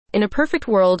In a perfect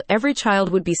world, every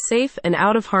child would be safe and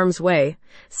out of harm's way.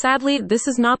 Sadly, this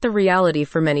is not the reality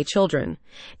for many children.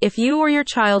 If you or your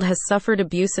child has suffered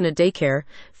abuse in a daycare,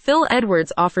 Phil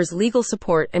Edwards offers legal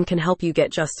support and can help you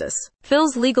get justice.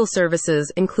 Phil's legal services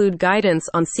include guidance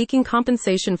on seeking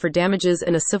compensation for damages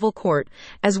in a civil court,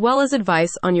 as well as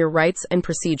advice on your rights and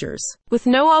procedures. With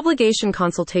no obligation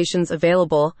consultations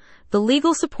available, the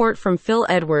legal support from Phil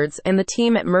Edwards and the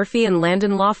team at Murphy &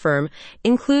 Landon Law Firm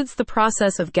includes the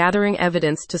process of gathering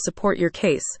evidence to support your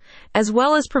case, as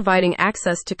well as providing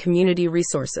access to community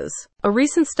resources. A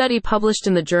recent study published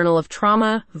in the Journal of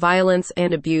Trauma, Violence,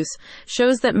 and Abuse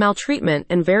shows that maltreatment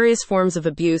and various forms of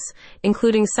abuse,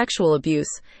 including sexual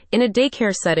abuse, in a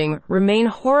daycare setting remain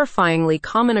horrifyingly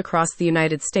common across the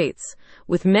United States,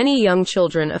 with many young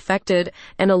children affected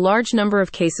and a large number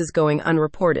of cases going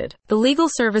unreported. The legal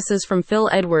services from Phil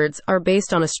Edwards are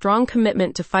based on a strong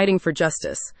commitment to fighting for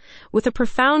justice. With a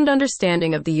profound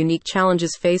understanding of the unique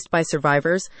challenges faced by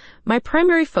survivors, my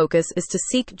primary focus is to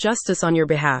seek justice on your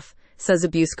behalf, says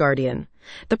Abuse Guardian.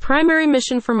 The primary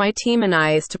mission for my team and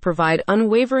I is to provide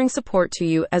unwavering support to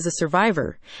you as a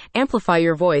survivor, amplify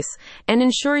your voice, and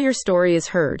ensure your story is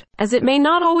heard. As it may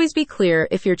not always be clear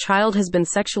if your child has been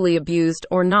sexually abused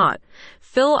or not,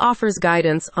 Phil offers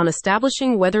guidance on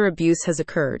establishing whether abuse has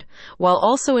occurred, while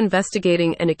also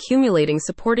investigating and accumulating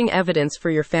supporting evidence for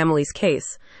your family's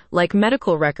case, like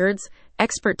medical records,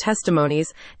 expert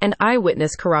testimonies, and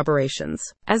eyewitness corroborations.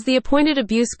 As the appointed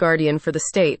abuse guardian for the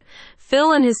state,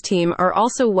 Phil and his team are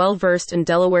also well-versed in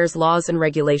Delaware's laws and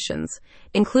regulations,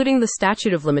 including the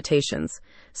statute of limitations,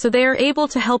 so they are able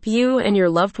to help you and your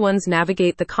loved ones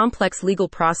navigate the complex legal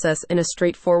process in a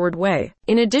straightforward way.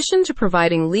 In addition to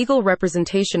providing legal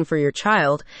representation for your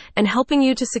child and helping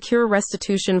you to secure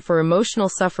restitution for emotional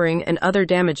suffering and other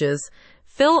damages,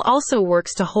 Phil also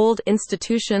works to hold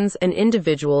institutions and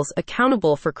individuals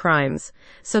accountable for crimes,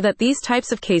 so that these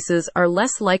types of cases are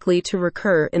less likely to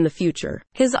recur in the future.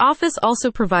 His office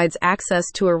also provides access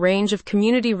to a range of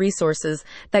community resources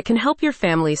that can help your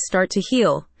family start to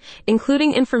heal,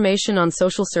 including information on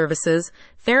social services,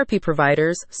 therapy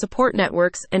providers, support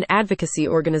networks, and advocacy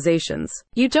organizations.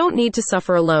 You don't need to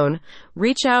suffer alone.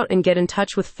 Reach out and get in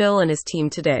touch with Phil and his team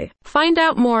today. Find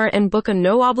out more and book a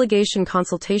no-obligation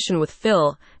consultation with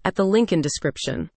Phil at the link in description.